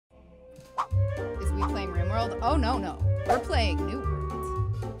World? Oh, no, no. We're playing New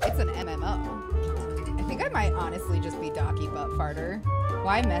World. It's an MMO. I think I might honestly just be Docky Butt Farter.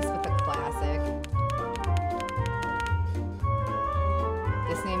 Why mess with the classic?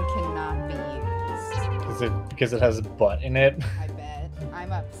 This name cannot be used. Because it has a butt in it? I bet.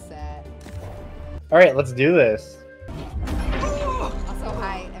 I'm upset. Alright, let's do this. Also,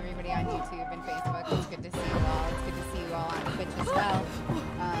 hi everybody on YouTube and Facebook. It's good to see you all. It's good to see you all on Twitch as well.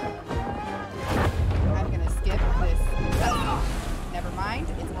 I'm gonna skip this. Oh, never mind.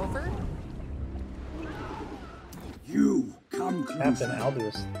 It's over. You come closer. Captain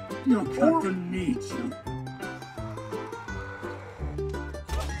Aldous. Your captain needs you.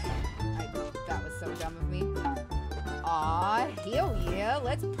 That was so dumb of me. Aw, hell yeah.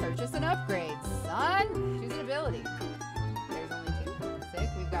 Let's purchase an upgrade, son. Choose an ability. There's only two. Sick.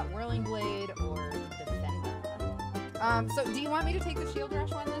 We've got Whirling Blade or Defender. So do you want me to take the Shield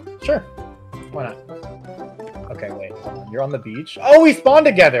Rush one then? Sure. Why not? Okay, wait. Hold on. You're on the beach? Oh, we spawned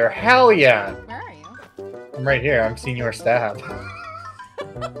together! Hell yeah! Where are you? I'm right here. I'm Senior Stab.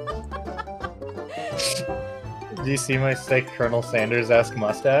 Do you see my sick Colonel Sanders-esque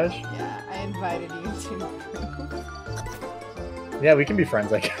mustache? Yeah, I invited you to. Yeah, we can be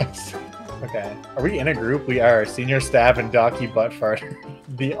friends, I guess. Okay. Are we in a group? We are. Senior Stab and Docky Buttfarter.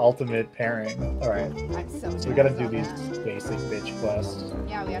 The ultimate pairing. Alright. So we gotta do these basic bitch quests.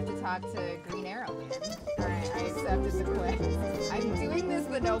 Yeah, we have to talk to Green Arrow Man. Alright, I accepted the quest. I'm doing this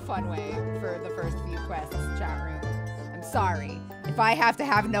the no fun way for the first few quests, chat room. I'm sorry. If I have to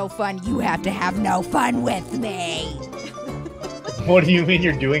have no fun, you have to have no fun with me. What do you mean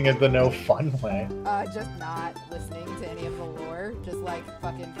you're doing it the no fun way? Just not listening to any of the lore. Just like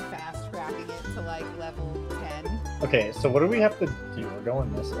fucking fast tracking it to like level 10. Okay, so what do we have to do? We're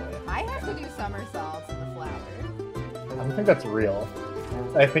going this way. I have to do somersaults in the flower. I don't think that's real.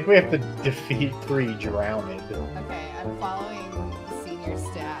 I think we have to defeat 3 drowned. Okay, I'm following Senior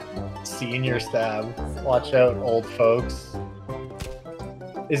Stab. Senior Stab. Watch out, old folks.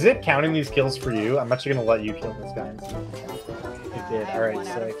 Is it counting these kills for you? I'm actually gonna let you kill this guy. It did. I have Alright, 1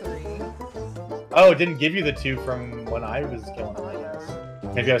 out of sick. 3. Oh, it didn't give you the 2 from when I was killing him, I guess.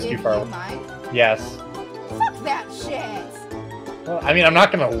 Maybe I was too far away. Mine? Yes. Fuck that shit! Well, I mean, I'm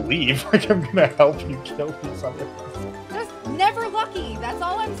not gonna leave. Like, I'm gonna help you kill these other ones. Just never lucky, that's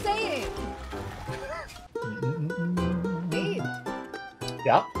all I'm saying! Babe,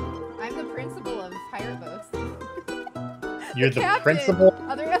 Yeah? I'm the principal of pirate boats. You're the Captain. principal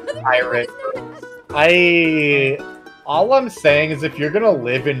Other pirate. All I'm saying is if you're gonna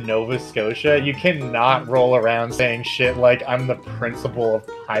live in Nova Scotia, you cannot roll around saying shit like, I'm the principal of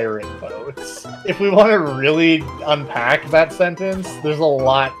pirate boats. If we want to really unpack that sentence, there's a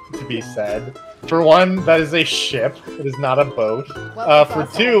lot to be said. For one, that is a ship. It is not a boat. For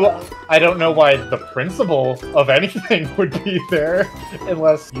 2, I don't know why the principal of anything would be there,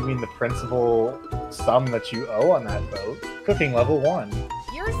 unless you mean the principal sum that you owe on that boat. Cooking level 1.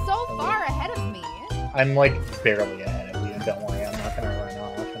 You're so far ahead of me. I'm like barely ahead of you. Don't worry, I'm not gonna run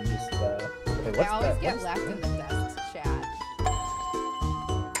off. I'm just wait, I always get left in the dust chat.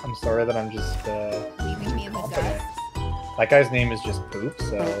 I'm sorry that I'm just Leaving me in the confident. dust. That guy's name is just Poop,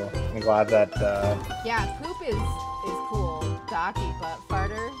 so I'm glad that Yeah, Poop is cool. Docky Butt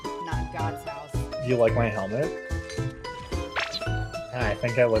Farter, not God's house. you like my helmet. Yeah, I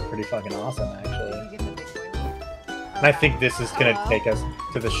think I look pretty fucking awesome, actually. You get the big boy look. And I think this is gonna take us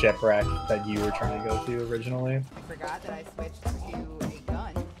to the shipwreck that you were trying to go to originally. I forgot that I switched to a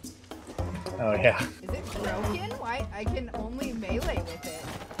gun. Oh yeah. Is it broken? Why? I can only melee with it.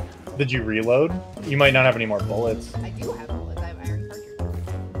 Did you reload? You might not have any more bullets. I do have bullets. I have iron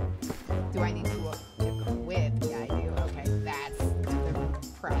cartridges. Do I need to equip? Yeah, I do. Okay, that's the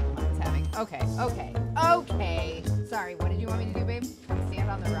problem I was having. Okay. Sorry, what did you want me to do, babe? Come stand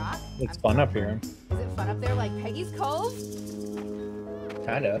on the rock? It's fun up here. Is it fun up there like Peggy's Cove?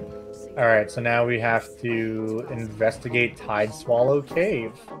 Kinda. Alright, so now we have to investigate Tide Swallow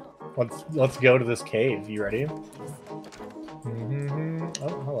Cave. Let's go to this cave. You ready?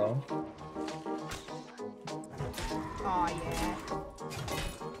 Oh, hello. Oh yeah.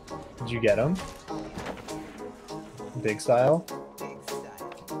 Did you get him? Oh yeah. Big style? Big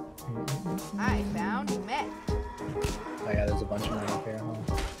style. I found Met. Oh yeah, there's a bunch of them up here, huh?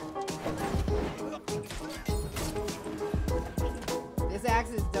 This axe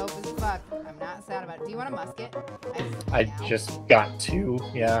is dope as fuck. I'm not sad about it. Do you want a musket? I just got 2.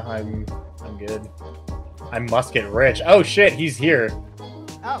 Yeah, I'm good. I'm musket rich. Oh shit, he's here.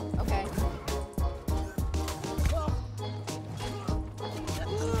 Oh, okay.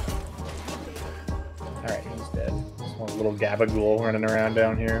 Alright, he's dead. Just want to little gabagool running around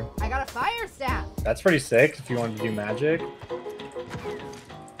down here. I got a fire staff. That's pretty sick if you wanted to do magic.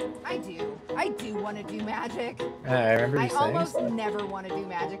 I do want to do magic. I remember you I saying almost so. never want to do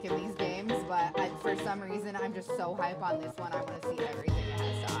magic in these games, but for some reason, I'm just so hype on this one. I want to see everything it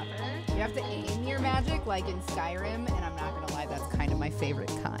has to offer. You have to aim your magic like in Skyrim, and I'm not going to lie, that's kind of my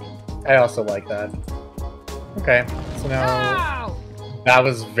favorite kind. I also like that. Okay, so now... Ow! That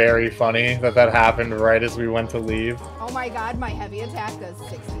was very funny that happened right as we went to leave. Oh my god, my heavy attack does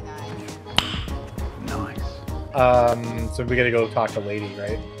 69. Nice. So we gotta go talk to Lady,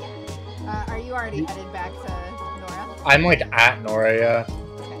 right? Are you already headed back to Nora? I'm like at Nora, yeah.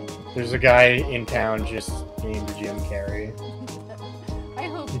 Okay. There's a guy in town just named Jim Carrey. I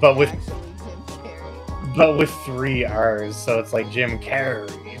hope it's But with- actually Jim Carrey. But with 3 R's, so it's like Jim Carrey.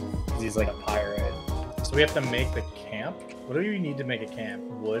 'Cause he's like a pirate. So we have to make the camp? What do we need to make a camp?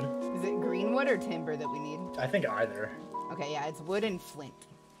 Wood? Is it greenwood or timber that we need? I think either. Okay, yeah, it's wood and flint,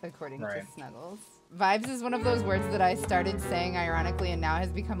 according Right. to Snuggles. Vibes is one of those words that I started saying ironically and now has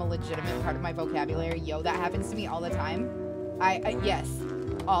become a legitimate part of my vocabulary. Yo, that happens to me all the time. Yes,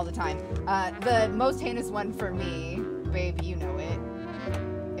 all the time. The most heinous one for me, babe, you know it.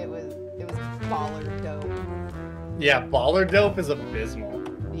 It was baller dope. Yeah, baller dope is abysmal.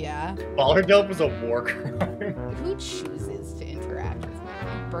 Yeah. Baller dope is a war crime. Who chooses to interact with me?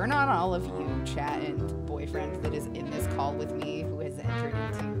 Burn on all of you, chat and boyfriend that is in this call with me who has entered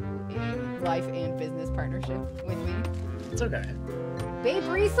into a life and business partnership with me. It's okay. Babe,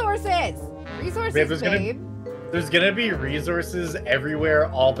 resources! Resources, Babe, there's babe. There's gonna be resources everywhere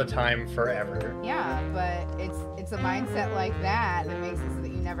all the time forever. Yeah, but it's a mindset like that that makes it so that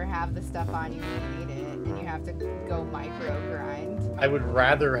you never have the stuff on you when you need it, and you have to go micro grind. I would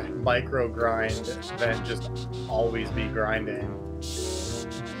rather micro grind than just always be grinding.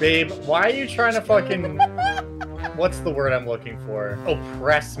 Babe, why are you trying to fucking... What's the word I'm looking for?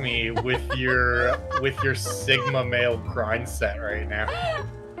 Oppress me with your Sigma male grind set right now.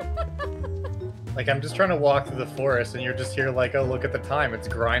 Like, I'm just trying to walk through the forest and you're just here like, oh, look at the time. It's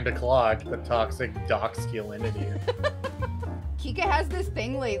grind o'clock. The toxic doc skill into you. Kika has this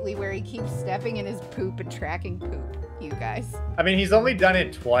thing lately where he keeps stepping in his poop and tracking poop, you guys. I mean, he's only done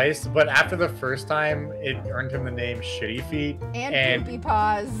it twice, but after the first time, it earned him the name Shitty Feet. And Poopy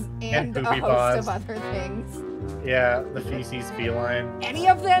Paws and a Poopy host Paws. of other things. Yeah, the feces feline. Any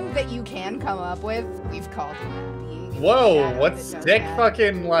of them that you can come up with, we've called him that. Whoa, what sick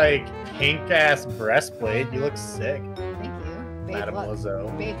fucking, like, pink-ass breastplate. You look sick, Thank you. Babe, Madame look.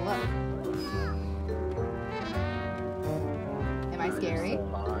 Lizzo. Babe, look. Am I scary? So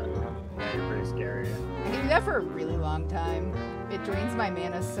hot. Yeah, you're pretty scary. I can do that for a really long time. It drains my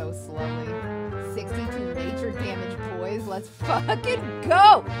mana so slowly. 62 nature damage, boys. Let's fucking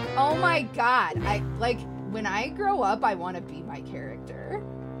go! Oh my god. When I grow up, I want to be my character.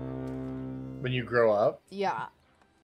 When you grow up? Yeah.